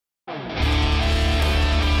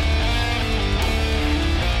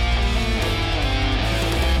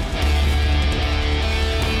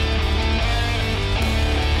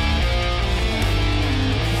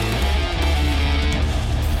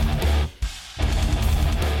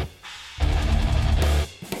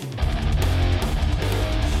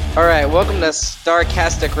All right, welcome to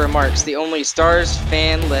Starcastic Remarks, the only Stars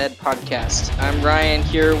fan-led podcast. I'm Ryan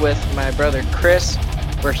here with my brother Chris.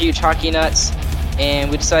 We're huge hockey nuts,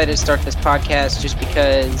 and we decided to start this podcast just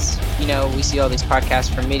because, we see all these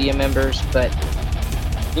podcasts from media members, but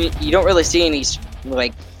you don't really see any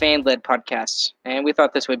fan-led podcasts, and we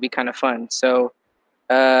thought this would be kind of fun. So,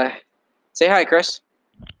 say hi, Chris.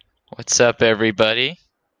 What's up, everybody?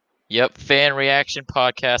 Yep, fan reaction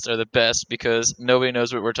podcasts are the best because nobody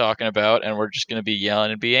knows what we're talking about, and we're just going to be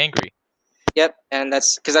yelling and be angry. Yep, and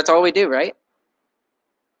that's because that's all we do, right?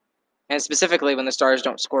 And specifically when the Stars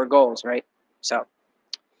don't score goals, right? So,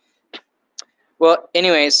 well,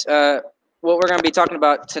 anyways, what we're going to be talking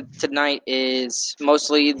about tonight is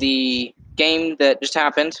mostly the game that just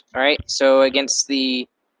happened, all right? So against the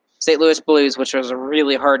St. Louis Blues, which was a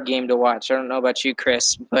really hard game to watch. I don't know about you,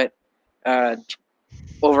 Chris, but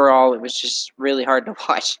overall, it was just really hard to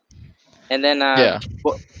watch. And then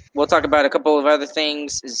we'll talk about a couple of other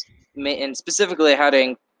things, and specifically how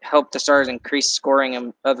to help the Stars increase scoring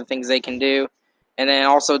and other things they can do. And then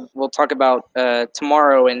also we'll talk about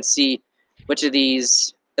tomorrow and see which of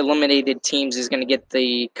these eliminated teams is going to get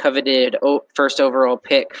the coveted first overall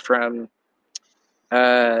pick from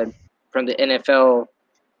the NHL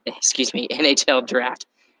draft.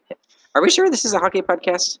 Are we sure this is a hockey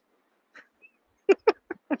podcast?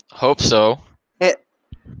 Hope so.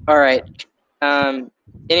 All right.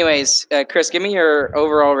 Anyways, Chris, give me your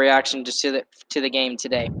overall reaction just to the game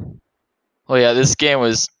today. Well, yeah, this game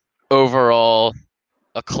was overall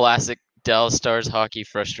a classic Dallas Stars hockey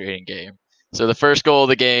frustrating game. So the first goal of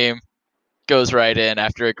the game goes right in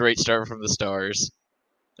after a great start from the Stars.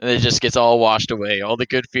 And it just gets all washed away. All the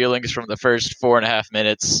good feelings from the first 4.5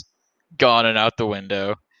 minutes gone and out the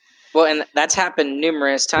window. Well, and that's happened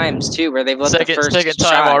numerous times too, where they've let the first second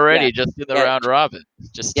time shot, already, just in the round robin.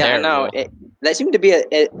 Just terrible. I know. That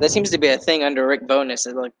seems to be a thing under Rick Bowness.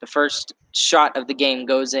 Like the first shot of the game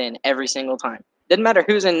goes in every single time. Doesn't matter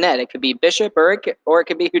who's in net. It could be Bishop or it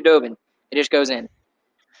could be Hudobin. It just goes in.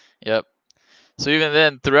 Yep. So even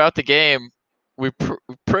then, throughout the game, we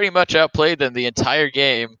pretty much outplayed them the entire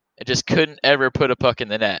game and just couldn't ever put a puck in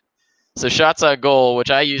the net. So shots on goal, which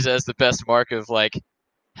I use as the best mark of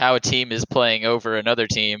how a team is playing over another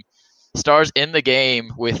team. Stars in the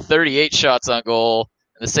game with 38 shots on goal,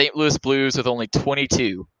 and the St. Louis Blues with only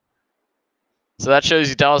 22. So that shows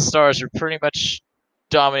you Dallas Stars are pretty much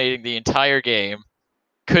dominating the entire game.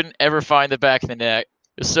 Couldn't ever find the back of the net.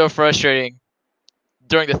 It was so frustrating.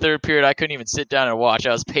 During the third period, I couldn't even sit down and watch.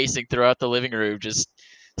 I was pacing throughout the living room, just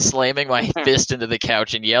slamming my fist into the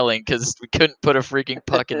couch and yelling because we couldn't put a freaking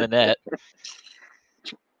puck in the net.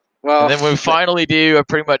 Well, and then when we finally do, I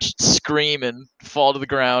pretty much scream and fall to the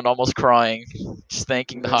ground, almost crying, just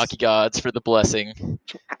thanking the hockey gods for the blessing.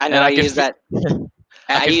 I know. I use that.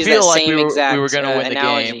 I could feel like we were going to win the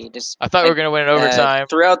game. I thought we were going to win in overtime.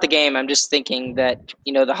 Throughout the game, I'm just thinking that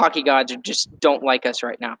the hockey gods just don't like us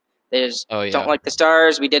right now. They just don't like the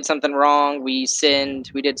Stars. We did something wrong. We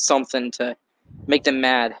sinned. We did something to make them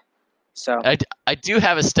mad. So I do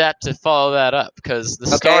have a stat to follow that up because the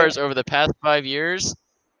Stars over the past 5 years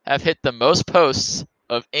have hit the most posts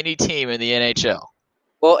of any team in the NHL.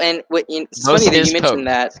 Well, and it's funny that you mentioned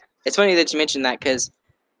that. It's funny that you mentioned that because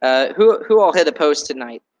who all hit a post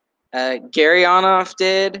tonight? Garionov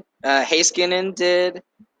did. Heiskanen did.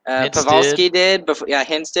 Pavelski did.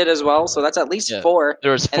 Hintz did as well. So that's at least 4.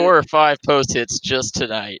 There was 4 or 5 post hits just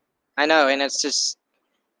tonight. I know, and it's just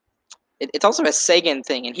it's also a Sagan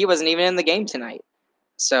thing, and he wasn't even in the game tonight.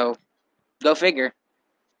 So go figure.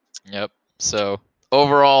 Yep. So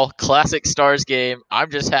overall, classic Stars game. I'm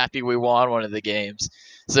just happy we won one of the games.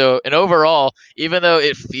 So, and overall, even though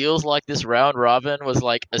it feels like this round robin was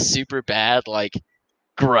like a super bad,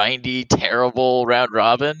 grindy, terrible round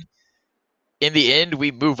robin, in the end,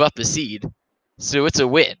 we move up a seed. So it's a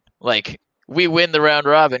win. We win the round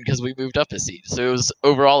robin because we moved up a seed. So it was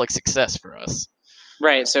overall a success for us.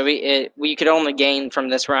 Right. So we could only gain from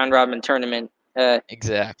this round robin tournament.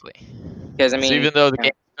 Exactly. Because, so even though the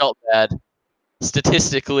game felt bad,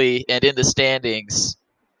 statistically and in the standings,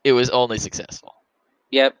 it was only successful.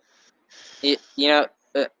 Yep.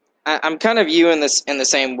 I'm kind of viewing this in the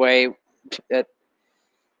same way. I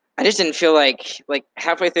just didn't feel like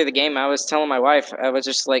halfway through the game, I was telling my wife, I was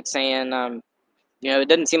just saying, it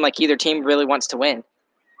doesn't seem like either team really wants to win.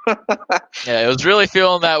 Yeah, it was really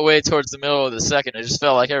feeling that way towards the middle of the second. It just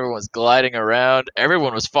felt like everyone was gliding around.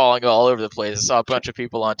 Everyone was falling all over the place. I saw a bunch of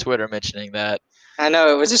people on Twitter mentioning that. I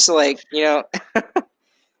know, it was just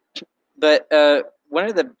but one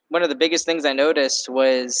of the biggest things I noticed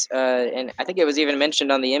was, and I think it was even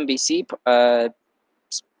mentioned on the NBC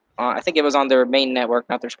I think it was on their main network,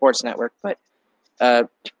 not their sports network. But uh,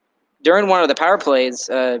 during one of the power plays,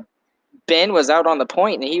 Ben was out on the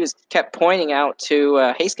point, and he was kept pointing out to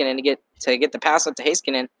Heiskanen to get the pass up to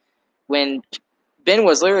Heiskanen when Ben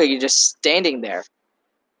was literally just standing there.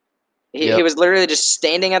 He was literally just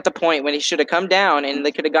standing at the point when he should have come down, and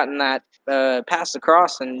they could have gotten that pass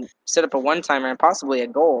across and set up a one-timer and possibly a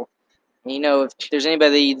goal. And, if there's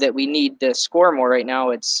anybody that we need to score more right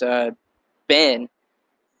now, it's Ben.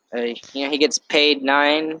 He gets paid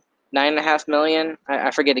 $9.5 million.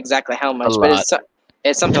 I forget exactly how much, but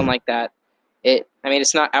it's something like that.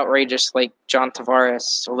 It's not outrageous like John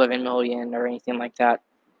Tavares, $11 million or anything like that,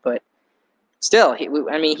 but still,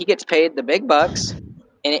 he gets paid the big bucks,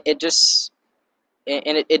 and it just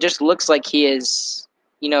looks like he is,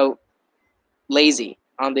 lazy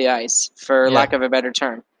on the ice, for lack of a better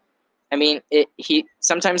term. He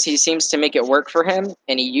sometimes he seems to make it work for him,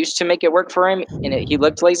 and he used to make it work for him, and he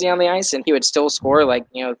looked lazy on the ice, and he would still score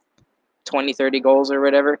 20, 30 goals or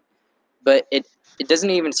whatever. But it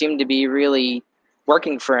doesn't even seem to be really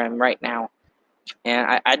working for him right now.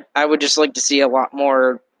 And I would just like to see a lot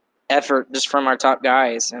more effort just from our top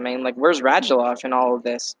guys. Where's Radulov in all of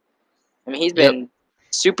this? He's been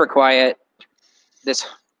super quiet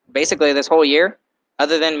basically this whole year,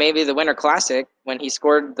 other than maybe the Winter Classic when he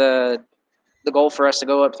scored the goal for us to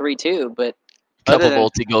go up 3-2. But a couple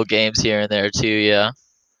multi-goal games here and there too, yeah.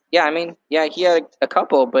 Yeah, he had a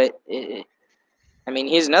couple, but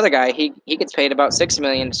he's another guy. He gets paid about $6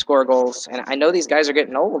 million to score goals, and I know these guys are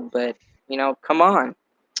getting old, but come on.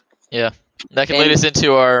 Yeah, that can lead us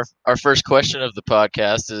into our first question of the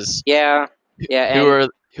podcast. Is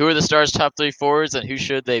who are the Stars' top 3 forwards, and who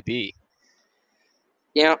should they be?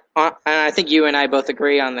 And I think you and I both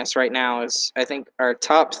agree on this right now. Is I think our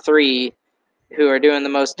top 3 who are doing the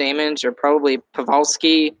most damage are probably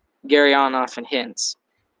Pavelski, Gurianov, and Hintz.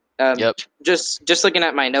 Just looking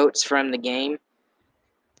at my notes from the game,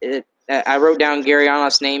 I wrote down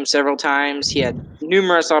Gurianov's name several times. He had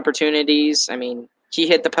numerous opportunities. He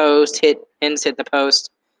hit the post, Hintz hit the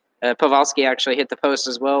post. Pavelski actually hit the post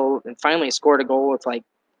as well, and finally scored a goal with I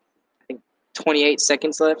think 28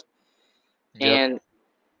 seconds left. And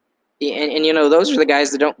those are the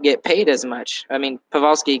guys that don't get paid as much.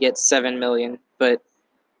 Pavelski gets $7 million, but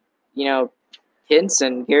Hintz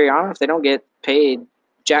and Gurianov, they don't get paid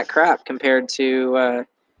jack crap compared to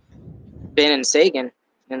Ben and Seguin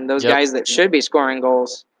and those guys that should be scoring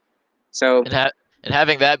goals. So and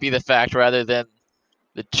having that be the fact rather than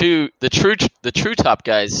the true top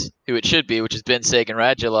guys who it should be, which is Ben, Seguin,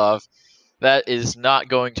 Radulov, that is not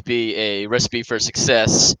going to be a recipe for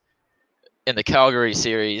success in the Calgary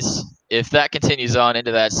series. If that continues on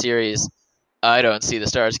into that series, I don't see the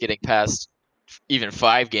Stars getting past even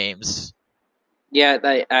 5 games. Yeah,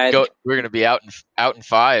 we're going to be out in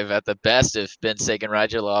 5 at the best if Ben, Seguin,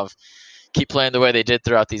 Radulov keep playing the way they did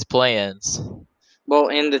throughout these play-ins. Well,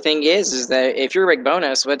 and the thing is that if you're Rick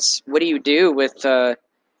Bowness, what do you do with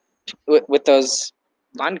those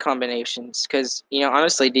line combinations? Because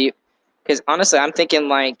honestly, I'm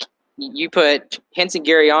thinking you put Hintz and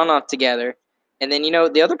Gurianov together, and then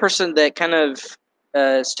the other person that kind of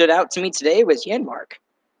stood out to me today was Janmark.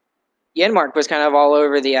 Janmark was kind of all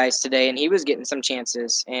over the ice today, and he was getting some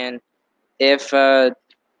chances. And if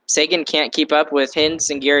Seguin can't keep up with Hintz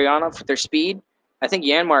and Gurianov with their speed, I think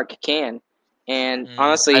Janmark can. And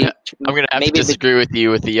honestly, I'm going to have to disagree with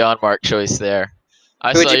you with the Janmark choice there.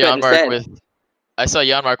 I saw Janmark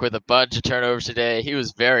with a bunch of turnovers today. He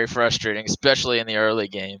was very frustrating, especially in the early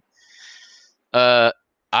game. I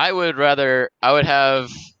would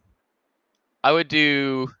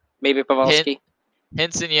do maybe Pavelski,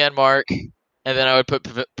 Hintz and Janmark, and then I would put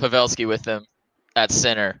Pavelski with them at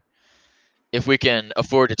center. If we can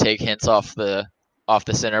afford to take Hintz off the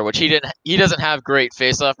center, which he doesn't have great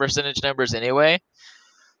face-off percentage numbers anyway.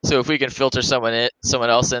 So if we can filter someone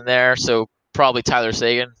else in there, so probably Tyler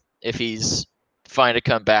Seguin, if he's fine to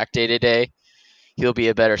come back day to day, he'll be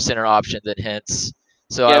a better center option than Hintz.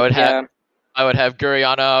 So I would have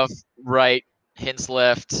Gurianov right, Hintz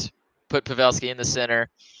left, put Pavelski in the center,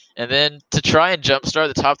 and then to try and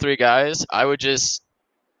jumpstart the top 3 guys, I would just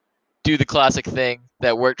do the classic thing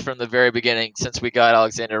that worked from the very beginning since we got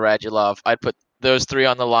Alexander Radulov. I'd put those 3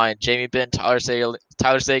 on the line: Jamie Benn, Tyler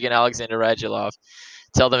Seguin, Alexander Radulov.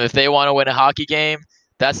 Tell them if they want to win a hockey game,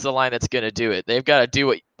 that's the line that's going to do it. They've got to do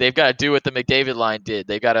what the McDavid line did.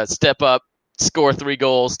 They've got to step up, score 3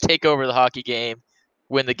 goals, take over the hockey game,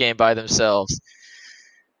 win the game by themselves.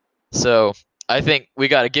 So I think we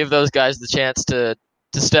got to give those guys the chance to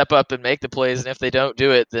step up and make the plays, and if they don't do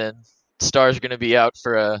it, then Stars are going to be out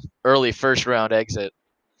for a early first round exit.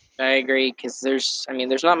 I agree because there's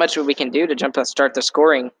not much we can do to start the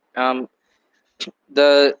scoring.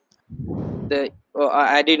 The well,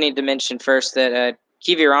 I do need to mention first that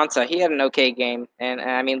Kiviranta, he had an okay game, and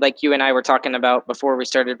I mean, like you and I were talking about before we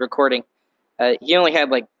started recording, he only had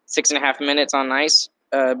like 6.5 minutes on ice,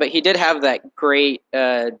 but he did have that great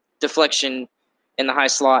deflection in the high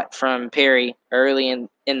slot from Perry early in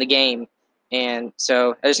the game, and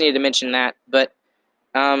so I just needed to mention that. But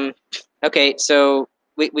okay, so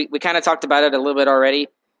we kind of talked about it a little bit already,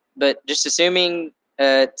 but just assuming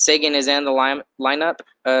Seguin is in the lineup,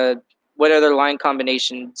 what other line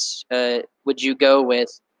combinations would you go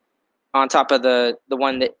with on top of the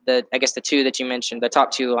one that I guess the two that you mentioned, the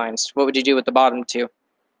top two lines? What would you do with the bottom two?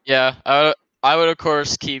 Yeah, I would of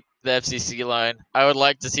course keep the FCC line. I would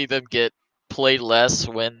like to see them get played less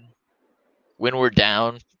when we're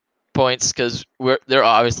down points because they're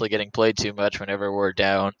obviously getting played too much whenever we're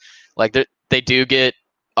down. Like they do get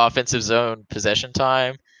offensive zone possession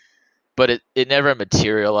time, but it never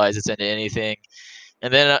materializes into anything.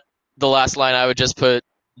 And then the last line I would just put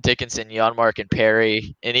Dickinson, Janmark, and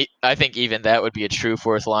Perry, and I think even that would be a true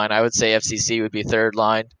fourth line. I would say FCC would be third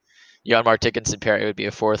line, Janmark, Dickinson, Perry would be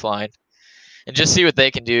a fourth line, and just see what they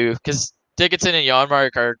can do because Dickinson and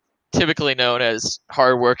Janmark are typically known as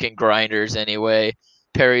hardworking grinders anyway.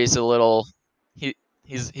 Perry's a little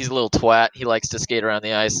he's a little twat. He likes to skate around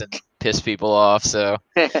the ice and piss people off. So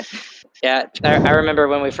Yeah, I remember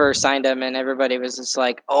when we first signed him, and everybody was just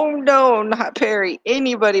like, "Oh no, not Perry!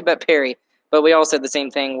 Anybody but Perry!" But we all said the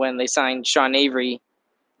same thing when they signed Sean Avery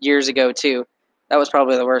years ago too. That was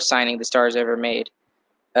probably the worst signing the Stars ever made.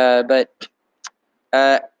 But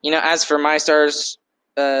as for my Stars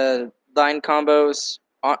line combos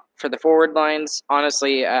for the forward lines,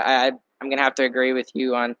 honestly, I'm gonna have to agree with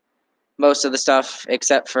you on most of the stuff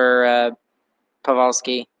except for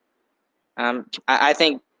Pavelski. I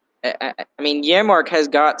think. I mean, Janmark has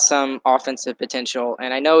got some offensive potential,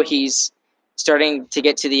 and I know he's starting to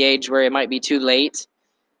get to the age where it might be too late.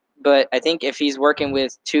 But I think if he's working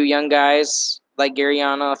with two young guys like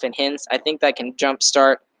Gurianov and Hintz, I think that can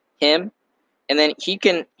jumpstart him. And then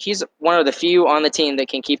he's one of the few on the team that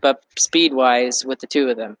can keep up speed-wise with the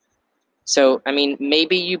two of them. So, I mean,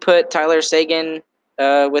 maybe you put Tyler Seguin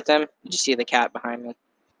with them. Did you see the cat behind me?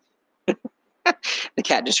 The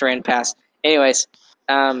cat just ran past. Anyways,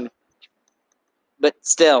 but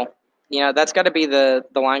still, that's got to be the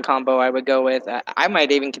line combo I would go with. I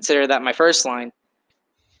might even consider that my first line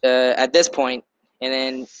at this point. And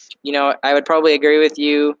then, I would probably agree with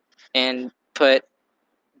you and put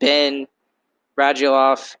Ben,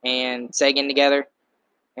 Radulov, and Sagan together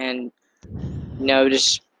and,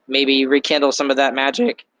 just maybe rekindle some of that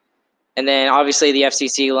magic. And then obviously the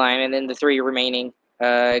FCC line and then the three remaining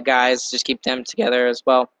guys, just keep them together as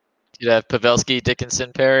well. You'd have Pavelski,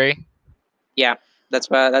 Dickinson, Perry. Yeah, that's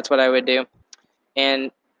what I would do. And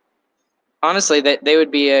honestly, that they would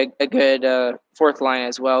be a good fourth line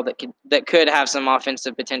as well that could have some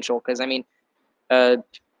offensive potential. Because I mean,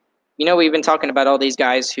 we've been talking about all these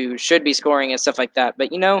guys who should be scoring and stuff like that. But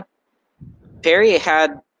Perry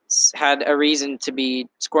had a reason to be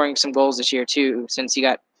scoring some goals this year too, since he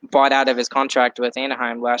got bought out of his contract with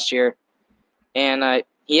Anaheim last year, and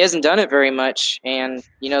he hasn't done it very much. And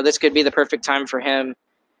this could be the perfect time for him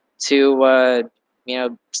to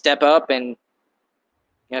step up and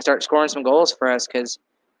start scoring some goals for us, because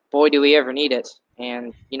boy, do we ever need it.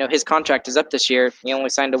 And his contract is up this year. He only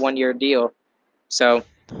signed a 1-year deal, so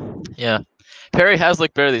yeah, Perry has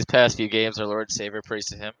looked better these past few games. Our Lord Savior, praise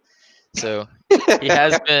to him. So he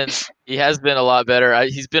has been a lot better.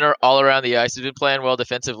 He's been all around the ice. He's been playing well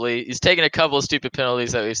defensively. He's taken a couple of stupid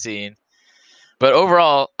penalties that we've seen, but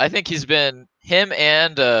overall, I think him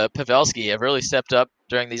and Pavelski have really stepped up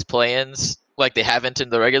during these play-ins, like they haven't in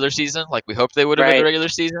the regular season, like we hoped they would have in the regular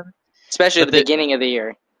season, especially at the beginning of the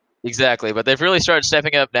year. Exactly, but they've really started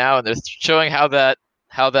stepping up now, and they're showing how that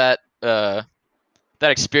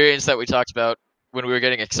experience that we talked about when we were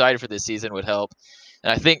getting excited for this season would help.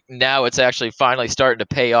 And I think now it's actually finally starting to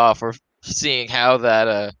pay off. We're seeing how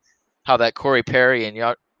that Corey Perry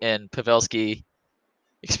and Pavelski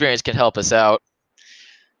experience can help us out.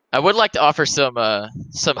 I would like to offer some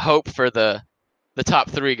hope for the top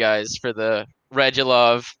three guys, for the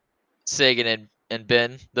Radulov, Sagan, and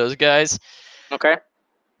Ben, those guys. Okay.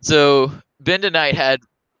 So Ben tonight had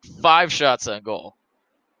 5 shots on goal,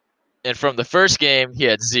 and from the first game he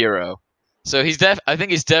had 0. So I think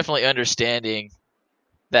he's definitely understanding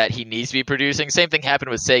that he needs to be producing. Same thing happened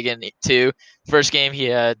with Sagan too. First game he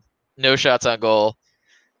had no shots on goal,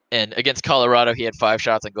 and against Colorado he had 5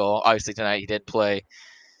 shots on goal. Obviously tonight he didn't play.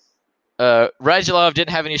 Radulov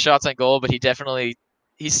didn't have any shots on goal, but he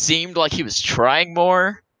he seemed like he was trying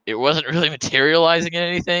more. It wasn't really materializing in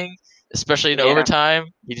anything, especially in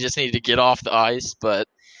overtime. He just needed to get off the ice, but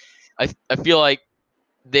I feel like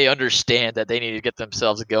they understand that they need to get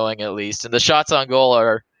themselves going at least. And the shots on goal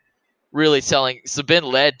are really telling. Sabin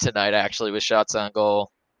led tonight actually with shots on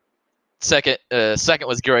goal. Second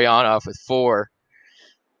was Gurianov with 4.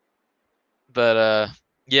 But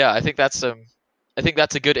yeah, I think that's a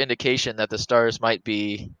good indication that the Stars might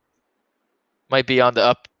be on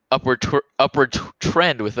the upward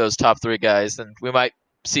trend with those top 3 guys, and we might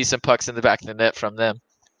see some pucks in the back of the net from them.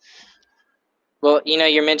 Well,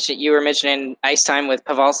 you were mentioning ice time with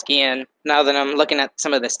Pavelski, and now that I'm looking at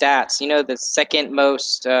some of the stats, the second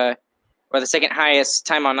most or the second highest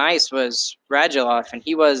time on ice was Radulov, and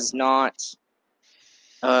he was not,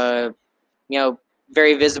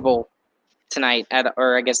 very visible tonight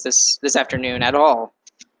or I guess this afternoon at all.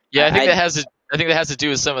 Yeah, I think that has to do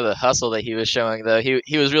with some of the hustle that he was showing, though.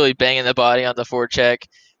 He was really banging the body on the forecheck.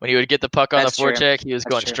 When he would get the puck on the forecheck, he was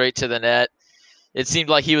going straight to the net. It seemed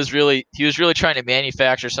like he was really trying to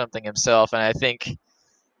manufacture something himself, and I think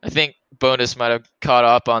Bowness might have caught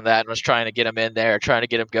up on that and was trying to get him in there, trying to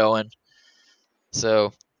get him going.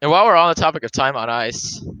 So, and while we're on the topic of time on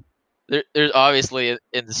ice, there's obviously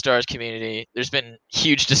in the Stars community, there's been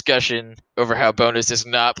huge discussion over how Bowness is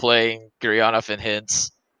not playing Gurianov and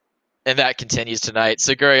Hintz, and that continues tonight.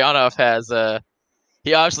 So Gurianov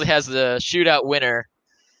he obviously has the shootout winner,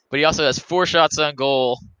 but he also has 4 shots on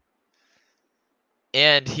goal,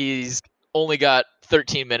 and he's only got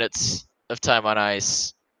 13 minutes of time on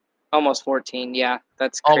ice. Almost 14, yeah,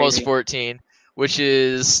 that's crazy. Almost 14, which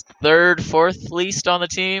is 3rd, 4th least on the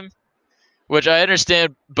team. Which I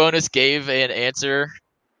understand Bowness gave an answer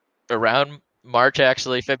around March,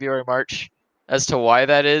 actually, February, March, as to why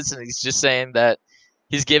that is. And he's just saying that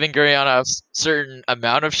he's giving Gurianov a certain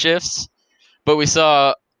amount of shifts. But I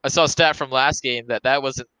saw a stat from last game that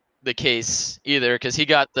wasn't the case either, because he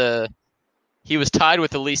was tied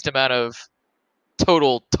with the least amount of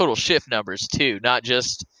total shift numbers too, not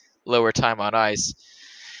just lower time on ice.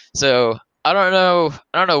 So I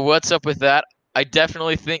don't know what's up with that. I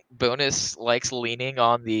definitely think Bowness likes leaning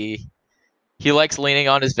on his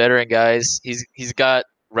veteran guys. He's got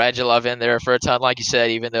Radulov in there for a ton, like you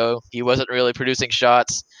said, even though he wasn't really producing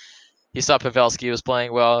shots. He saw Pavelski was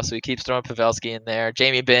playing well, so he keeps throwing Pavelski in there.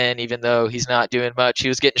 Jamie Benn, even though he's not doing much, he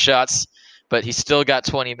was getting shots, but he still got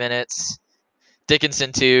 20 minutes.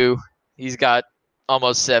 Dickinson too, he's got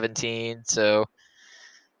almost 17. So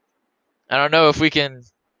I don't know if we can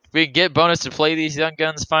get Bowness to play these young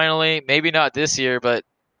guns finally. Maybe not this year, but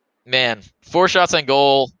man, 4 shots on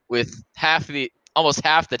goal with almost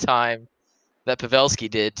half the time that Pavelski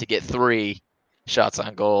did to get 3 shots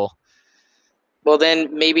on goal. Well,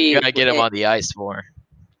 then maybe you gotta get him on the ice more.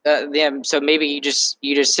 Yeah, so maybe you just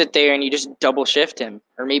sit there and you just double shift him,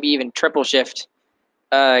 or maybe even triple shift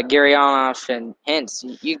Gurianov and Hintz.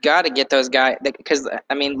 You got to get those guys, because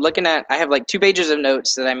I have like 2 pages of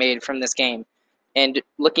notes that I made from this game, and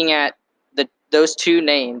looking at those 2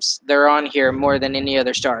 names, they're on here more than any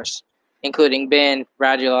other Stars, including Ben,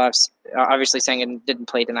 Radulov. Obviously, Seguin didn't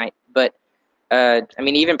play tonight, but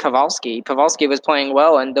even Pavelski. Pavelski was playing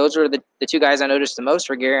well, and those were the 2 guys I noticed the most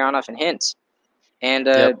were Gurianov and Hintz. And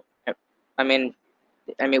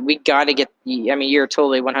we got to get you're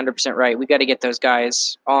totally 100% right. We got to get those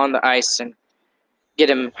guys on the ice and get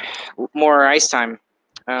them more ice time.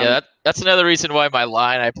 That's another reason why my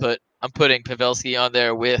line I'm putting Pavelski on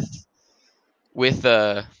there with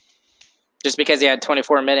just because he had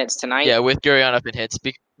 24 minutes tonight. Yeah, with Gurianov and Hintz,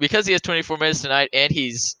 because he has 24 minutes tonight, and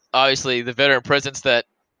he's obviously the veteran presence that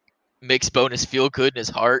makes Bowness feel good in his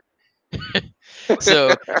heart.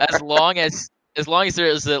 So as long as there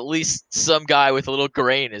is at least some guy with a little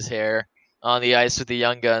gray in his hair on the ice with the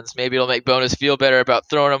young guns, maybe it'll make Bowness feel better about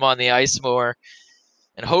throwing him on the ice more,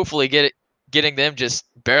 and hopefully getting them just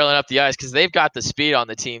barreling up the ice, because they've got the speed on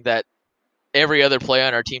the team that every other player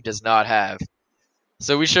on our team does not have.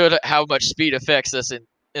 So we showed how much speed affects us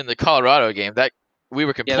in the Colorado game. That we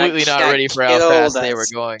were completely not ready for how fast they were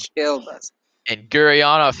going. Killed us. And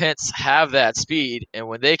Gurianov, Hintz have that speed, and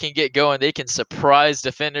when they can get going, they can surprise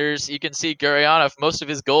defenders. You can see Gurianov, most of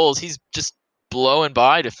his goals, he's just blowing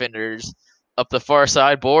by defenders up the far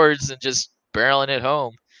side boards and just barreling it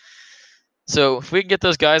home. So if we can get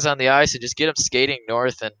those guys on the ice and just get them skating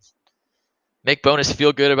north and make Bowness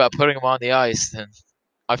feel good about putting them on the ice, then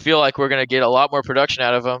I feel like we're going to get a lot more production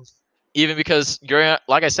out of them. Even because,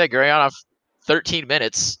 like I said, Gurianov, 13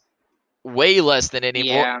 minutes, way less than any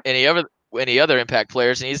other Impact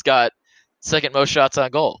players, and he's got second most shots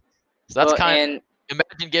on goal. So that's kind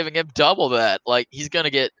imagine giving him double that. Like, he's going to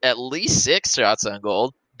get at least 6 shots on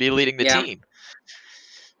goal, be leading the Yeah. team.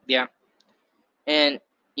 Yeah. And,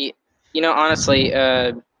 honestly,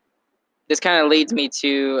 this kind of leads me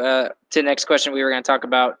to the next question we were going to talk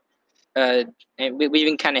about. And we've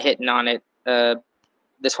been kind of hitting on it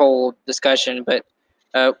this whole discussion, but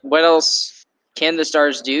what else can the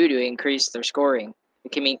Stars do to increase their scoring?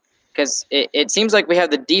 Because it seems like we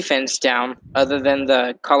have the defense down, other than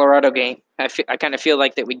the Colorado game. I kind of feel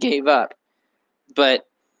like that we gave up, but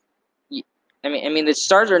the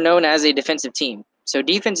Stars are known as a defensive team, so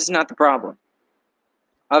defense is not the problem.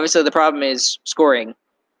 Obviously, the problem is scoring.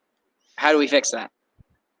 How do we fix that?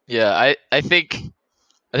 Yeah, I think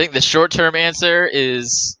the short-term answer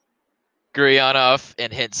is Gurianov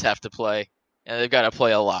and Hintz have to play, and they've got to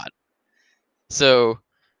play a lot. So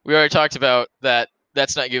we already talked about that.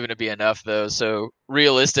 That's not going to be enough, though. So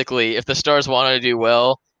realistically, if the Stars want to do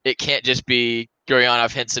well, it can't just be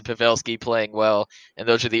Gurianov, Hintz, and Pavelski playing well, and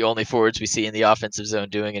those are the only forwards we see in the offensive zone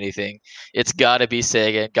doing anything. It's got to be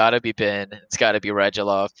Sagan, got to be Benn, it's got to be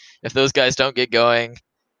Radulov. If those guys don't get going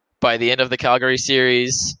by the end of the Calgary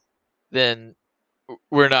series, then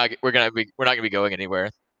we're not going to be going anywhere.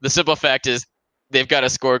 The simple fact is they've got to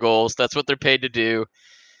score goals. That's what they're paid to do.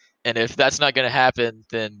 And if that's not going to happen,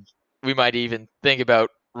 then we might even think about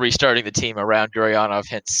restarting the team around Gurianov,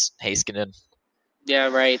 Hintz, Heiskanen. Yeah,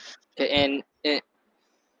 right. And I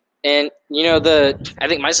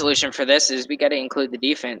think my solution for this is we got to include the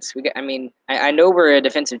defense. I know we're a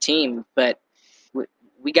defensive team, but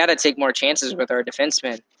we got to take more chances with our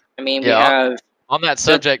defensemen. We have on that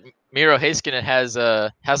subject. Miro Heiskanen has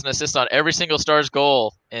an assist on every single Stars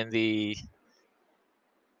goal in this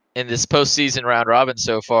postseason round robin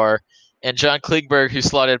so far, and John Klingberg, who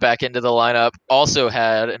slotted back into the lineup, also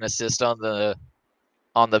had an assist on the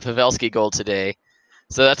Pavelski goal today.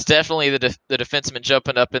 So that's definitely the defenseman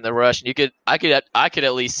jumping up in the rush, and I could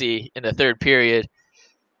at least see in the third period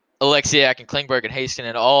Alexiak and Klingberg and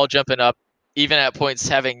Heiskanen all jumping up, even at points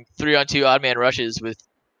having 3-on-2 odd man rushes with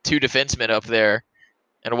 2 defensemen up there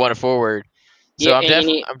and 1 forward. So I'm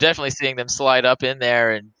definitely seeing them slide up in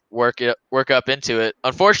there and work up into it.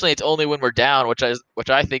 Unfortunately, it's only when we're down, which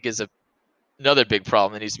I think is another big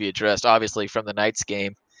problem that needs to be addressed, obviously from the Knights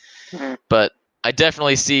game. Mm-hmm. But I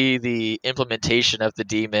definitely see the implementation of the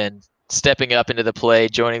D-men stepping up into the play,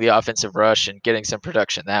 joining the offensive rush, and getting some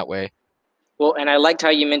production that way. Well, and I liked how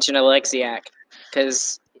you mentioned Alexiak,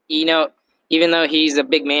 because even though he's a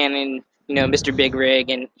big man and Mr. Big Rig,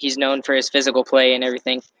 and he's known for his physical play and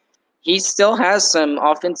everything, he still has some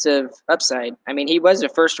offensive upside. He was a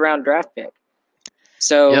first-round draft pick.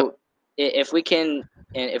 So if we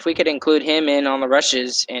could include him in on the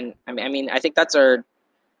rushes, and I think that's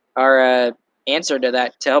our answer to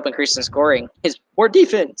that, to help increase the scoring, is more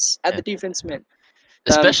defense at the defenseman.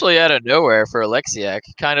 Especially out of nowhere for Alexiak.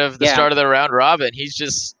 Kind of the start of the round robin. He's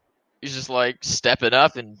just like stepping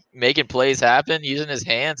up and making plays happen, using his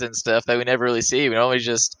hands and stuff that we never really see. We always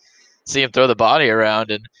just see him throw the body around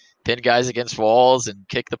and pin guys against walls and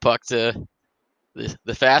kick the puck to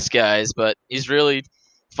the fast guys. But he's really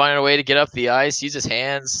finding a way to get up the ice, use his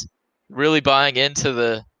hands, really buying into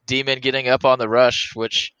the D-men getting up on the rush,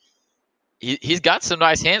 which he's got some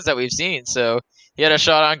nice hands that we've seen. So he had a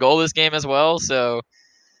shot on goal this game as well. So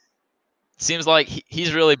it seems like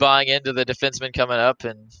he's really buying into the defenseman coming up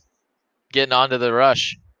and getting onto the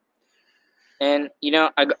rush. And,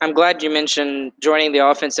 I'm glad you mentioned joining the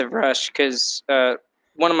offensive rush, because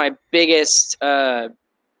one of my biggest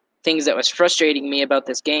things that was frustrating me about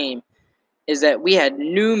this game is that we had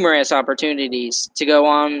numerous opportunities to go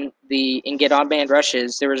on and get on-band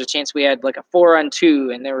rushes. There was a chance we had like a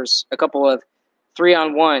 4-on-2, and there was a couple of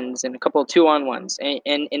 3-on-1s and a couple of 2-on-1s.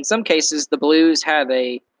 And in some cases, the Blues had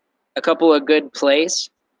a couple of good plays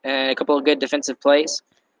and a couple of good defensive plays.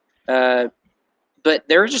 But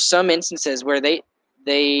there were just some instances where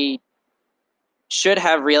they should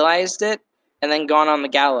have realized it and then gone on the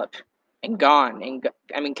gallop and gone. And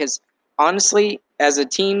because honestly, as a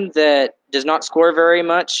team that does not score very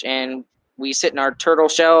much, and we sit in our turtle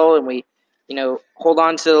shell and we, hold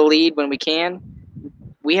on to the lead when we can,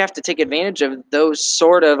 we have to take advantage of those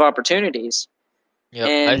sort of opportunities. Yep.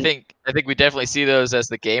 And I think we definitely see those as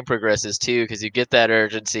the game progresses too, because you get that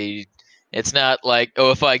urgency. It's not like,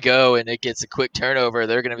 oh, if I go and it gets a quick turnover,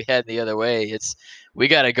 they're going to be heading the other way. It's, we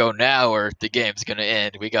got to go now or the game's going to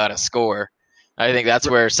end. We got to score. I think that's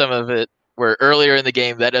where some of it, where earlier in the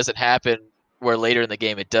game that doesn't happen, where later in the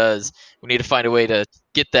game it does. We need to find a way to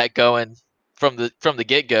get that going from the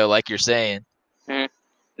get-go, like you're saying. Mm-hmm.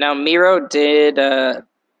 Now, Miro did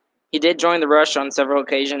join the rush on several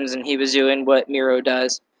occasions, and he was doing what Miro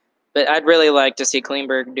does. but I'd really like to see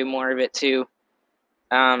Klingberg do more of it too.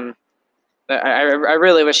 But I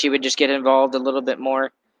really wish he would just get involved a little bit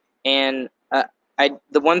more. And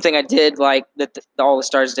the one thing I did like that all the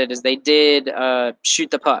Stars did is they did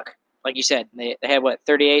shoot the puck, like you said. They had what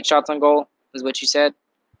 38 shots on goal is what you said.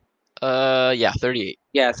 Yeah, 38.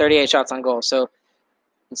 Yeah, 38 shots on goal. So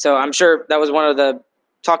I'm sure that was one of the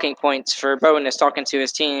talking points for Bowen is talking to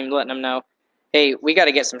his team, letting them know, hey, we got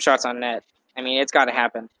to get some shots on net. I mean, it's got to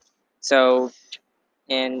happen. So,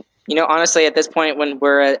 and honestly, at this point, when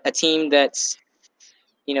we're a team that's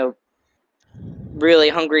really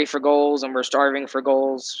hungry for goals and we're starving for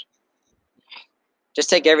goals, just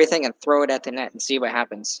take everything and throw it at the net and see what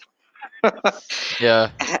happens.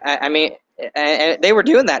 Yeah. I mean, they were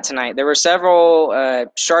doing that tonight. There were several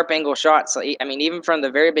sharp angle shots. I mean, even from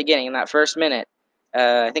the very beginning, in that first minute,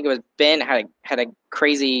 I think it was Ben had a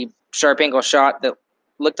crazy sharp angle shot that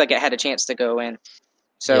looked like it had a chance to go in.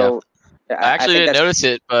 So I actually didn't notice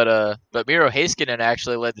it, but Miro Heiskanen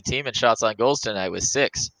actually led the team in shots on goals tonight with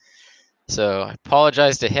 6. So I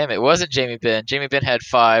apologize to him. It wasn't Jamie Benn. Jamie Benn had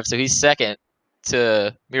 5, so he's second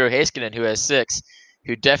to Miro Heiskanen, who has 6,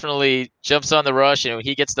 who definitely jumps on the rush.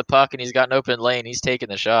 He gets the puck and he's got an open lane. He's taking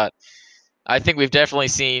the shot. I think we've definitely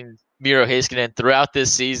seen Miro Heiskanen throughout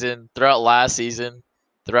this season, throughout last season,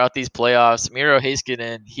 throughout these playoffs. Miro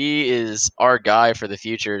Heiskanen, he is our guy for the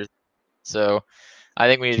future. So I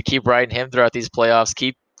think we need to keep riding him throughout these playoffs,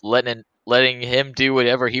 keep letting him do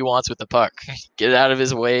whatever he wants with the puck. Get out of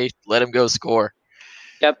his way, let him go score.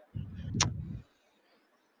 Yep.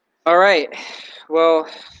 All right. Well,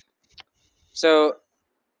 so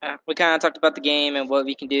we kind of talked about the game and what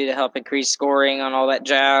we can do to help increase scoring on all that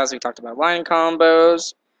jazz. We talked about line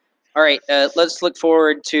combos. All right, let's look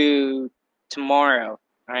forward to tomorrow.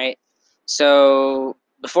 All right. So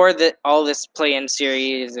before all this play-in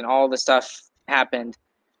series and all the stuff happened,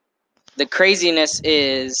 the craziness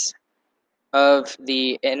is of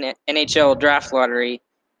the NHL draft lottery.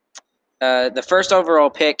 The first overall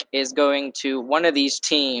pick is going to one of these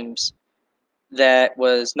teams that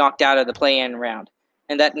was knocked out of the play-in round,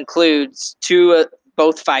 and that includes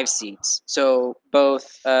both 5 seeds. So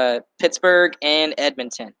both Pittsburgh and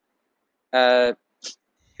Edmonton,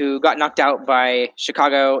 who got knocked out by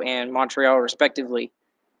Chicago and Montreal respectively.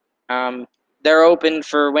 They're open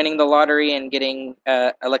for winning the lottery and getting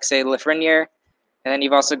Alexei Lafreniere. And then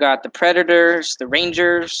you've also got the Predators, the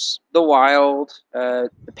Rangers, the Wild, the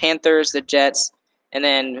Panthers, the Jets. And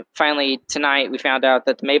then finally tonight we found out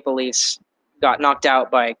that the Maple Leafs got knocked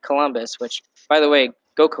out by Columbus, which, by the way,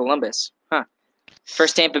 go Columbus. Huh.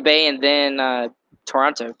 First Tampa Bay and then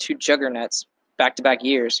Toronto, 2 juggernauts back-to-back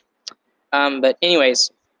years. But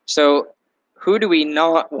anyways, so who do we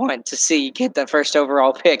not want to see get the first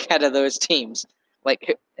overall pick out of those teams?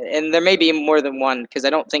 And there may be more than one, because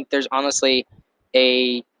I don't think there's honestly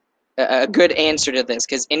a good answer to this,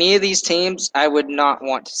 because any of these teams I would not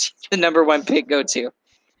want to see the number 1 pick go to,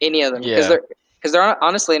 any of them, because they're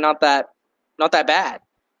honestly not that bad.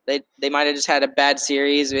 They might have just had a bad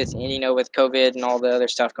series with with COVID and all the other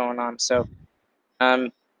stuff going on. So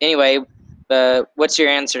anyway, what's your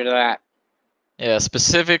answer to that? Yeah,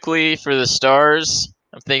 specifically for the Stars,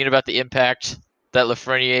 I'm thinking about the impact that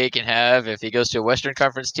Lafreniere can have if he goes to a Western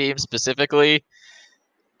Conference team specifically.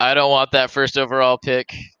 I don't want that first overall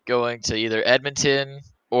pick going to either Edmonton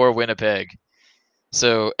or Winnipeg.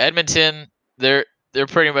 So Edmonton, they're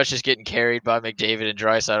pretty much just getting carried by McDavid and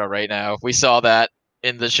Draisaitl right now. We saw that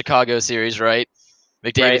in the Chicago series, right?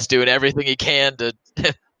 McDavid's doing everything he can to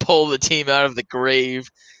pull the team out of the grave.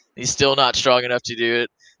 He's still not strong enough to do it.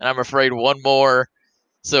 And I'm afraid one more.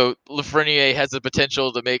 So Lafreniere has the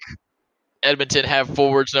potential to make Edmonton have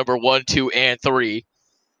forwards number 1, 2, and 3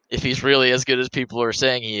 if he's really as good as people are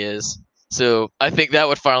saying he is. So I think that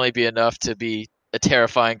would finally be enough to be a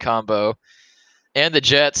terrifying combo. And the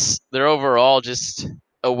Jets, they're overall just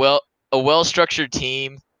a well-structured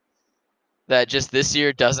team that just this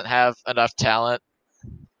year doesn't have enough talent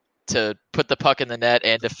to put the puck in the net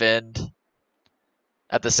and defend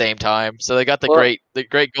at the same time. So they got the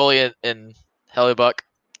great goalie in Hellebuyck,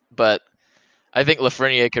 but I think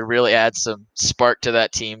Lafreniere could really add some spark to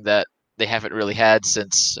that team that they haven't really had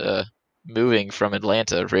since moving from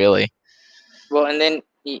Atlanta, really. Well, and then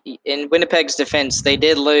in Winnipeg's defense, they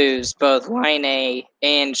did lose both Laine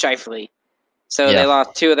and Scheifele. So they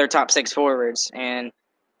lost 2 of their top 6 forwards. And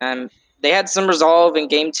they had some resolve in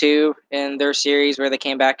Game 2 in their series where they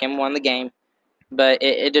came back and won the game. But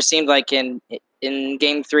it just seemed like in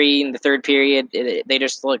Game 3, in the third period, they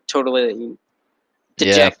just looked totally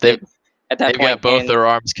dejected at that point. They've got both their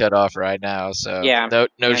arms cut off right now, so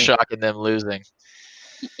no shock in them losing.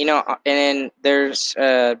 And then there's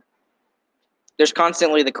there's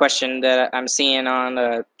constantly the question that I'm seeing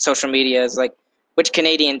on social media is like, which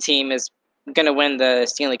Canadian team is going to win the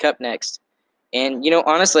Stanley Cup next? And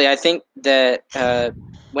honestly, I think that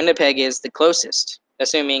Winnipeg is the closest,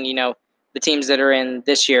 assuming the teams that are in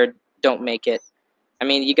this year don't make it. I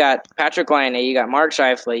mean, you got Patrick Laine, you got Mark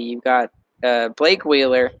Scheifele, you got Blake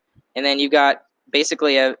Wheeler, and then you got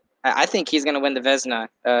basically I think he's going to win the Vezina,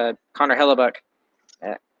 Connor Hellebuck.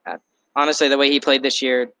 Honestly, the way he played this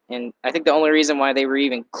year, and I think the only reason why they were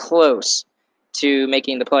even close to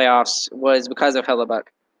making the playoffs was because of Hellebuck.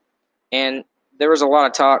 And there was a lot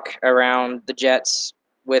of talk around the Jets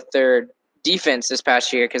with their defense this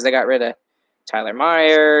past year because they got rid of Tyler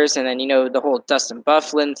Myers, and then the whole Dustin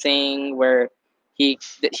Byfuglien thing where he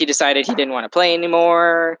decided he didn't want to play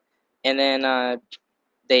anymore, and then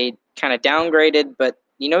they kind of downgraded. But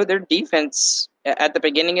their defense at the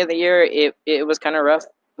beginning of the year it was kind of rough,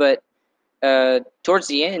 but towards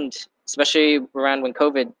the end, especially around when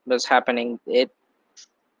COVID was happening, they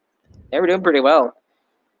were doing pretty well.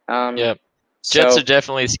 Yeah. Jets are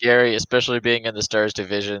definitely scary, especially being in the Stars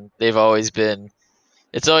division. It's always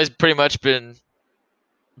pretty much been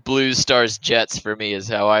Blues, Stars, Jets for me is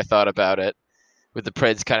how I thought about it, with the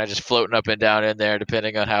Preds kind of just floating up and down in there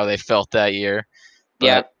depending on how they felt that year. But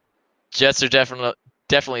yeah. Jets are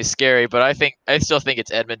definitely scary, but I still think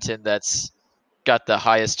it's Edmonton that's got the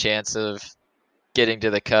highest chance of getting to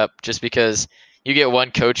the Cup, just because you get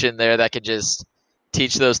one coach in there that can just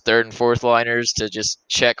teach those third and fourth liners to just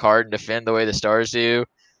check hard and defend the way the Stars do.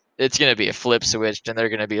 It's going to be a flip switch, and they're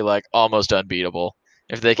going to be like almost unbeatable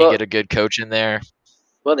if they can get a good coach in there.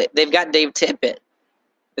 Well, they've got Dave Tippett.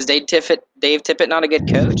 Is Dave Tippett not a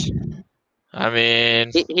good coach? I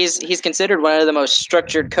mean, he's considered one of the most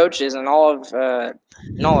structured coaches in all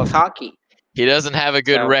of hockey. He doesn't have a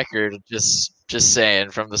good record. Just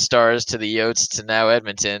saying, from the Stars to the Yotes to now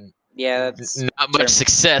Edmonton. Yeah, that's not much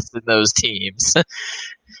success in those teams.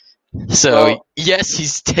 So yes,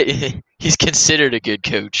 he's considered a good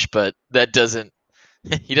coach, but he doesn't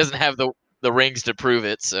have the rings to prove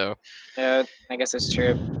it. So I guess that's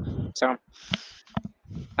true. So,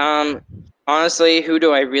 honestly, who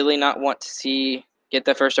do I really not want to see get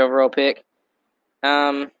the first overall pick?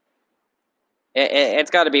 It's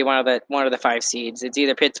got to be one of the 5 seeds. It's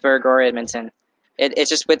either Pittsburgh or Edmonton. It's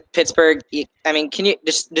just with Pittsburgh. I mean, can you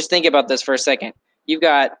just think about this for a second? You've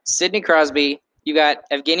got Sidney Crosby, you got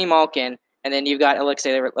Evgeny Malkin, and then you've got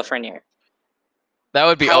Alexei Lafreniere. That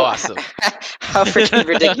would be awesome. How freaking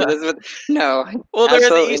ridiculous! No. Well, they're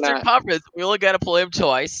in the Eastern Conference. We only got to play them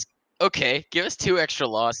twice. Okay, give us 2 extra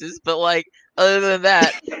losses, but other than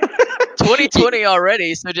that, 2020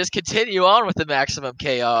 already. So just continue on with the maximum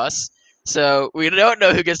chaos. So we don't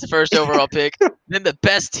know who gets the first overall pick. Then the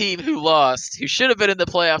best team who lost, who should have been in the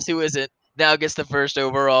playoffs, who isn't, now gets the first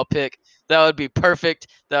overall pick. That would be perfect.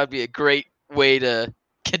 That would be a great way to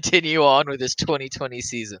continue on with this 2020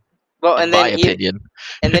 season. Well, in my opinion,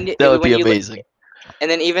 that would be amazing.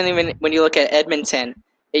 And then even when you look at Edmonton,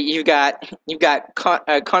 you've got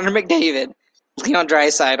Connor McDavid, Leon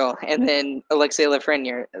Draisaitl, and then Alexei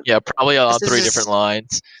Lafreniere. Yeah, probably on 3 different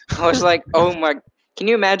lines. I was like, oh my. Can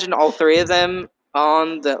you imagine all 3 of them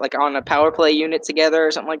on a power play unit together or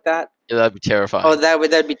something like that? Yeah, that'd be terrifying. Oh,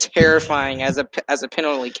 that'd be terrifying as a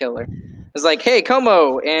penalty killer. It's like, hey,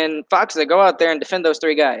 Como and Foxa, go out there and defend those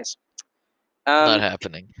 3 guys. Not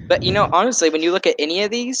happening. But honestly, when you look at any of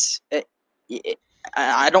these,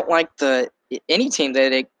 I don't like any team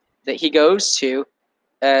that he goes to.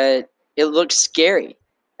 It looks scary.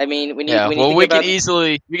 I mean, when you we can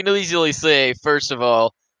easily say, first of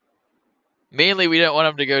all, mainly, we don't want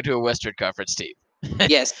them to go to a Western Conference team.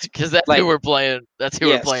 Yes, because that's who we're playing. That's who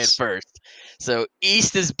we're playing first. So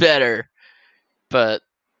East is better, but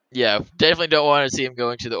yeah, definitely don't want to see him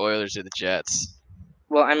going to the Oilers or the Jets.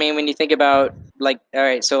 Well, I mean, when you think about all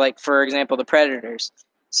right, so for example, the Predators.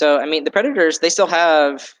 So I mean, the Predators, they still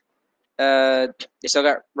have, they still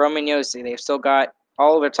got Roman Josi. They've still got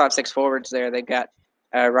all of their top 6 forwards there. They got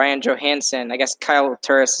Ryan Johansson. I guess Kyle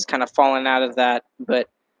Turris has kind of fallen out of that, but.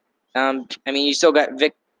 I mean, you still got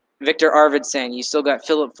Victor Arvidsson. You still got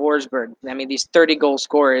Philip Forsberg. I mean, these 30-goal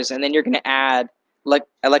scorers, and then you're going to add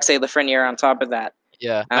Alexei Lafreniere on top of that.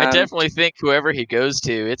 Yeah, I definitely think whoever he goes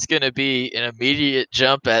to, it's going to be an immediate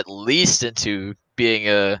jump at least into being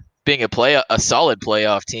a solid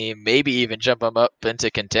playoff team, maybe even jump them up into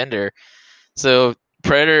contender. So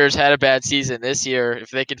Predators had a bad season this year.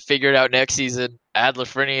 If they can figure it out next season, add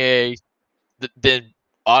Lafreniere, then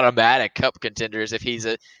automatic Cup contenders if he's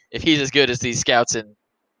as good as these scouts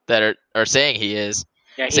that are saying he is.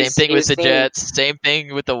 Yeah, same thing with the Jets, same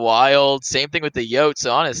thing with the Wild, same thing with the Yotes,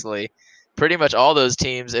 honestly. Pretty much all those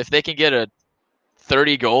teams, if they can get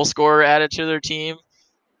 30 goal scorer added to their team,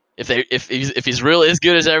 if he's really as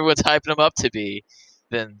good as everyone's hyping him up to be,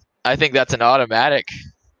 then I think that's an automatic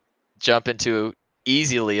jump into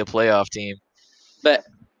easily a playoff team. But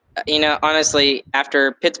honestly,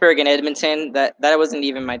 after Pittsburgh and Edmonton, that wasn't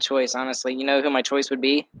even my choice. Honestly, you know who my choice would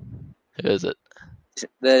be? Who is it?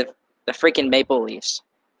 The freaking Maple Leafs.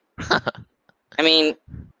 I mean,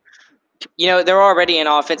 they're already an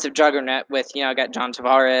offensive juggernaut with got John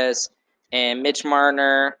Tavares and Mitch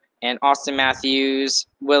Marner and Austin Matthews,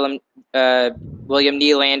 William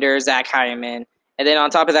Nylander, Zach Hyman, and then on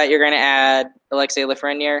top of that, you're going to add Alexei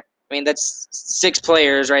Lafreniere. I mean, that's 6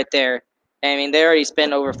 players right there. I mean, they already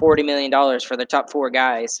spent over $40 million for their top 4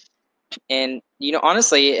 guys. And,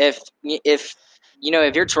 honestly, if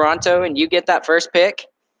you're Toronto and you get that first pick,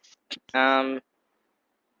 you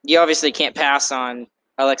obviously can't pass on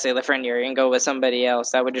Alexei Lafreniere and go with somebody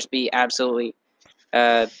else. That would just be absolutely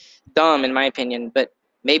dumb, in my opinion. But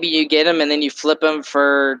maybe you get him and then you flip him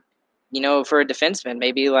for a defenseman.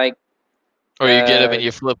 Maybe like. Or you get him and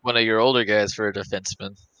you flip one of your older guys for a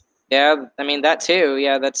defenseman. Yeah, I mean, that too.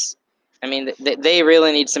 Yeah, that's. I mean, they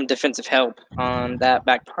really need some defensive help on that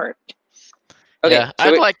back part. Okay, yeah,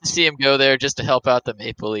 I'd like to see him go there just to help out the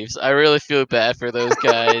Maple Leafs. I really feel bad for those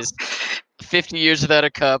guys. 50 years without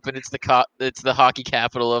a cup, and it's the hockey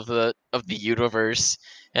capital of the universe,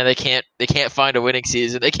 and they can't find a winning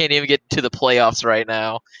season. They can't even get to the playoffs right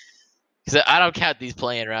now. Because I don't count these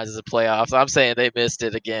playing rounds as a playoffs. I'm saying they missed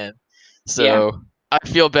it again. So yeah. I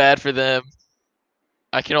feel bad for them.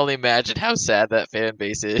 I can only imagine how sad that fan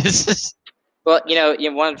base is. Well,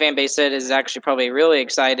 one fan base that is actually probably really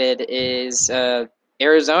excited is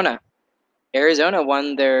Arizona. Arizona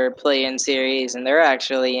won their play-in series, and they're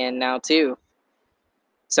actually in now too.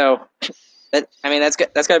 So, that's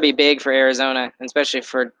got to be big for Arizona, especially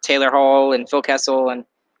for Taylor Hall and Phil Kessel, and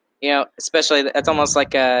especially that's almost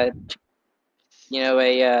like a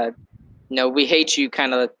we hate you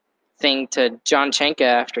kind of thing to John Chenka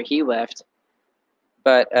after he left.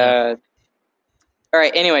 But all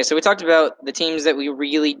right. Anyway, so we talked about the teams that we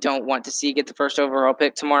really don't want to see get the first overall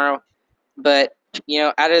pick tomorrow. But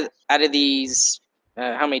out of these,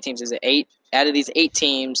 how many teams is it? 8. Out of these 8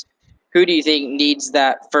 teams, who do you think needs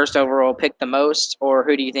that first overall pick the most, or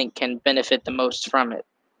who do you think can benefit the most from it?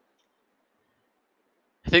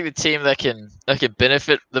 I think the team that can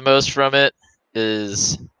benefit the most from it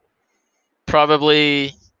is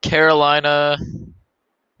probably Carolina.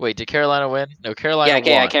 Wait, did Carolina win? No, Carolina won.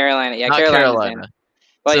 Yeah, Carolina. Yeah, not Carolina.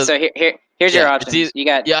 Well, so here's your options. You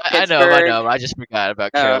got Pittsburgh. I know. I just forgot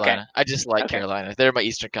about Carolina. Okay. I just like Carolina. They're my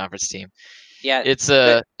Eastern Conference team. Yeah.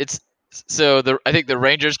 I think the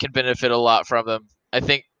Rangers can benefit a lot from them. I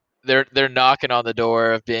think they're knocking on the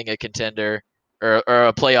door of being a contender or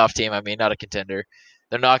a playoff team. I mean, not a contender.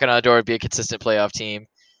 They're knocking on the door to be a consistent playoff team.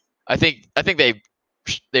 I think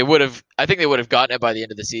they would have gotten it by the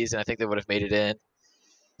end of the season. I think they would have made it in.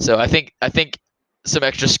 So I think some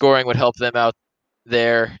extra scoring would help them out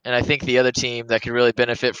there, and I think the other team that could really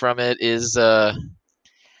benefit from it is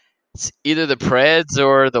it's either the Preds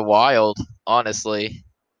or the Wild. Honestly,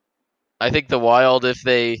 I think the Wild, if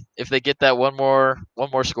they get that one more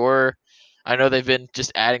scorer, I know they've been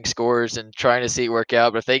just adding scores and trying to see it work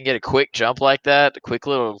out, but if they can get a quick jump like that, a quick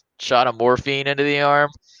little shot of morphine into the arm,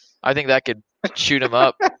 I think that could shoot them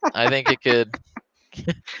up. I think it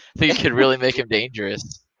could really make him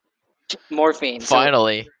dangerous. Morphine.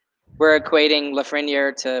 Finally. So we're equating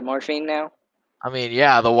Lafreniere to morphine now? I mean,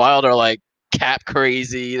 yeah, the Wild are like cap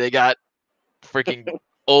crazy. They got freaking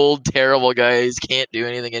old, terrible guys, can't do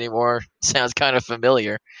anything anymore. Sounds kind of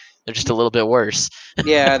familiar. They're just a little bit worse.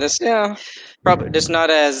 Yeah, probably just not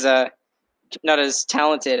as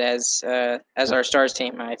talented as our Stars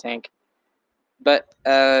team, I think. But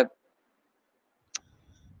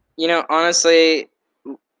honestly,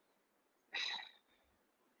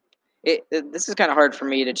 this is kind of hard for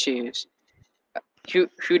me to choose.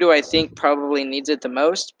 Who do I think probably needs it the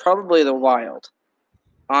most? Probably the Wild,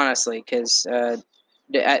 honestly, because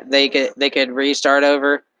they could restart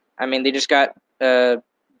over. I mean, they just got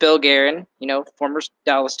Bill Guerin, former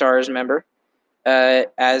Dallas Stars member,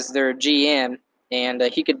 as their GM, and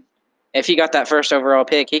he could, if he got that first overall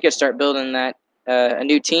pick, he could start building that a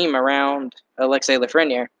new team around Alexei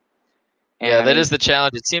Lafreniere. Yeah, that is the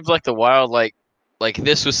challenge. It seems like the Wild, like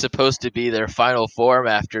this was supposed to be their final form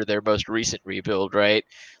after their most recent rebuild, right?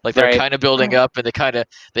 Like they're kind of building up, and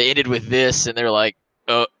they ended with this, and they're like,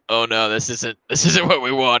 oh no, this isn't what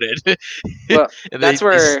we wanted. Well, that's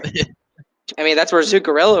where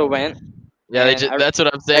Zuccarello went. Yeah, that's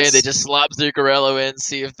what I'm saying. They just slop Zuccarello in,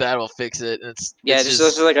 see if that'll fix it.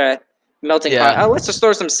 Just like a melting pot. Yeah, Oh, let's just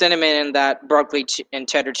throw some cinnamon in that broccoli and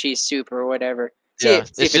cheddar cheese soup or whatever. yeah.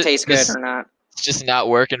 See if it tastes good or not. It's just not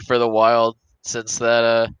working for the Wild since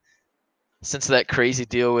that crazy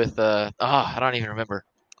deal with I don't even remember.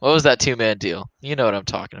 What was that 2-man deal? You know what I'm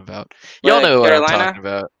talking about. Y'all know what I'm talking Carolina?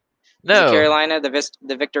 about. Is it No, Carolina,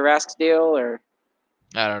 the Victor Rask deal, or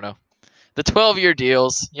I don't know. The 12-year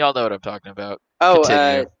deals. Y'all know what I'm talking about. oh,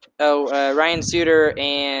 Continue. Ryan Suter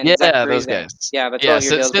and Zach Yeah, those Parise? guys. Yeah, the Yeah, 12-year since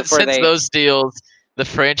deals since, before since they. those deals, the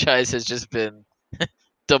franchise has just been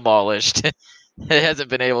demolished. It hasn't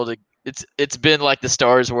been able to. It's been like the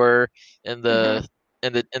Stars were in Mhm.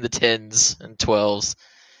 the tens and 12s,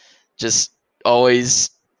 just always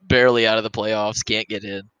barely out of the playoffs, can't get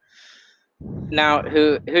in. Now,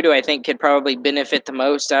 who do I think could probably benefit the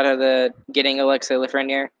most out of the getting Alexei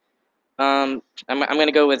Lafreniere? I'm going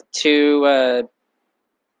to go with two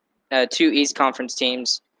East Conference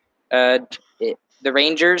teams. Uh, the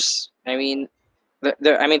Rangers. I mean,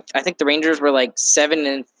 I think the Rangers were like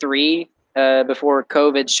 7-3 before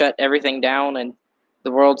COVID shut everything down and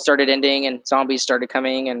the world started ending and zombies started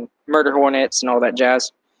coming and murder hornets and all that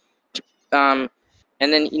jazz. Um,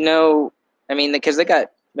 and then I mean, because they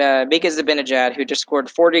got Mika Zibanejad who just scored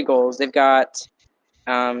 40 goals.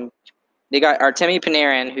 Um, they got Artemi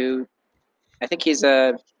Panarin who I think he's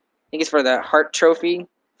for the Hart Trophy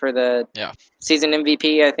for the Yeah, season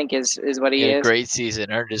MVP. I think is what he he had a is. great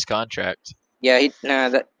season, earned his contract. Yeah,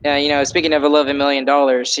 speaking of $11 million,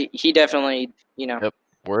 he definitely, Yep,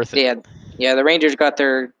 worth it. yeah, yeah, the Rangers got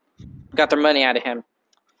their money out of him.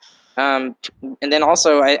 Um, and then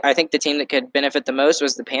also, I think the team that could benefit the most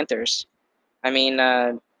was the Panthers. I mean,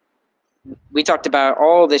 we talked about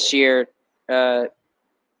all this year, uh,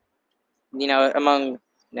 among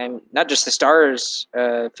not just the Stars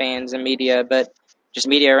fans and media, but just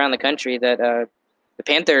media around the country, that the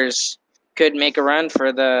Panthers could make a run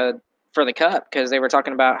for the cup because they were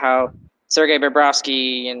talking about how Sergei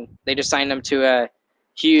Bobrovsky and they just signed him to a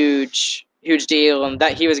huge deal and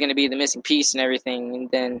that he was going to be the missing piece and everything,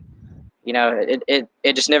 and then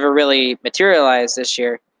it just never really materialized this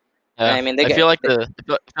year. Yeah, I mean, I feel like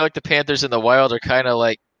the Panthers and the Wild are kind of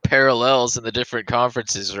like parallels in the different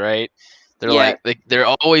conferences, right? They're yeah, like they're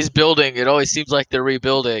always building. It always seems like they're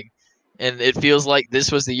rebuilding, and it feels like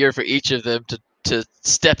this was the year for each of them to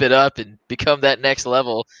step it up and become that next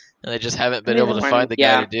level, and they just haven't been able neither to one, find the guy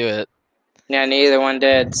yeah, to do it. yeah, neither one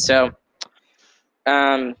did. So,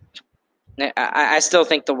 um, I still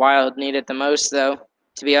think the Wild need it the most, though.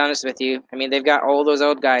 To be honest with you, I mean they've got all those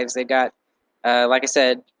old guys. They got, like I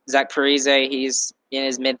said, Zach Parise. He's in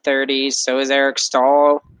his mid-30s. So is Eric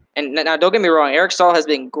Stahl. And now, don't get me wrong, Eric Stahl has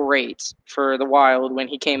been great for the Wild when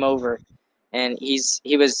he came over, and he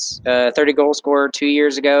was a 30 goal scorer 2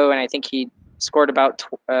 years ago, and I think he scored about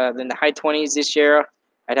in the high 20s this year.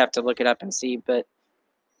 I'd have to look it up and see, but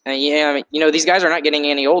yeah, I mean, these guys are not getting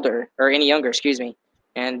any older or any younger, excuse me.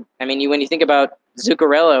 And I mean, when you think about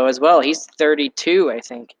Zuccarello as well, he's 32, I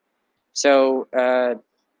think. So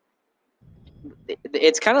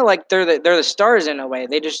it's kind of like they're the stars in a way.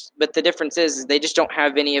 But the difference is they just don't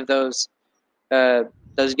have any of those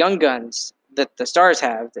young guns that the stars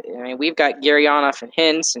have. I mean, we've got Gurianov and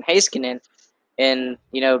Hintz and Heiskanen, and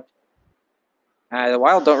the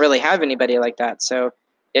Wild don't really have anybody like that. So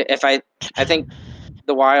if I think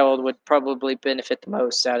the Wild would probably benefit the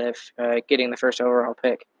most out of getting the first overall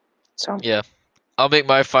pick. So Yeah, I'll make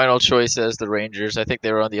my final choice as the Rangers. I think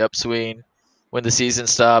they were on the upswing when the season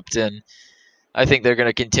stopped, and I think they're going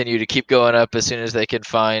to continue to keep going up as soon as they can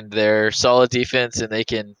find their solid defense and they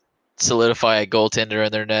can solidify a goaltender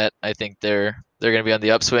in their net. I think they're going to be on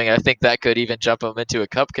the upswing. I think that could even jump them into a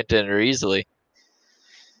cup contender easily.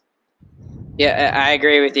 yeah, I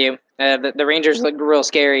agree with you. The Rangers looked real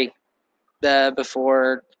scary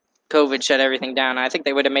before COVID shut everything down. I think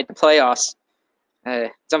they would have made the playoffs.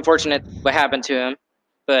 It's unfortunate what happened to them,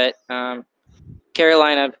 but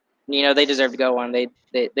Carolina, they deserve to go on. They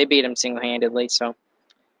beat them single handedly. So,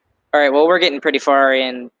 all right. Well, we're getting pretty far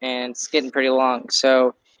in, and it's getting pretty long.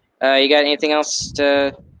 So, you got anything else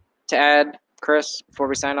to add, Chris, before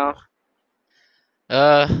we sign off?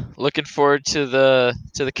 Looking forward to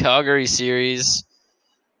the Calgary series.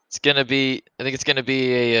 I think it's gonna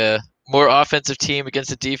be a more offensive team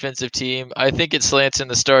against a defensive team. I think it slants in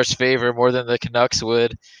the Stars' favor more than the Canucks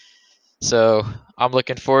would. So I'm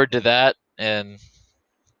looking forward to that and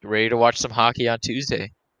ready to watch some hockey on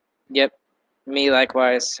Tuesday. Yep, me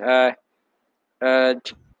likewise. Uh,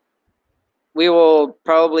 we will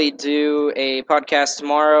probably do a podcast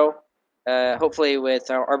tomorrow. Hopefully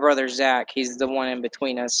with our brother Zach. He's the one in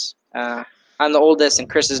between us. I'm the oldest, and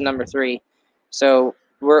Chris is number 3. So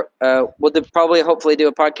probably hopefully do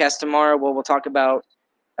a podcast tomorrow where we'll talk about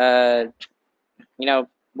we'll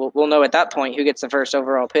know at that point who gets the first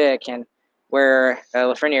overall pick and where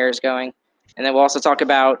Lafreniere is going. And then we'll also talk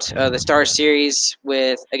about the Star Series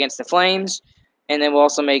against the Flames. And then we'll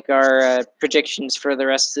also make our predictions for the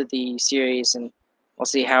rest of the series, and we'll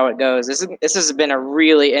see how it goes. This has been a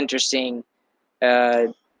really interesting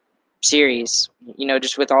series.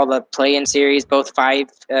 Just with all the play-in series, both 5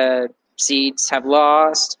 seeds have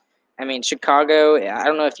lost. I mean, Chicago, I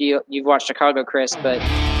don't know if you've watched Chicago, Chris, but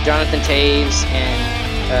Jonathan Toews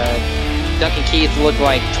and Duncan Keith look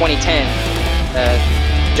like 2010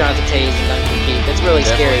 Jonathan Toews and Duncan Keith. It's really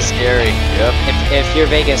Definitely scary. Yep. If you're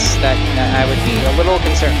Vegas, that I would be a little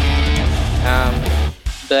concerned.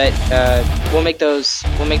 But we'll make those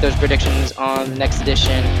predictions on the next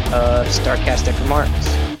edition of Starcastic Remarks.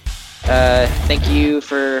 Thank you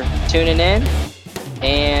for tuning in,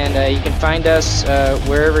 and you can find us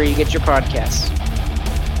wherever you get your podcasts.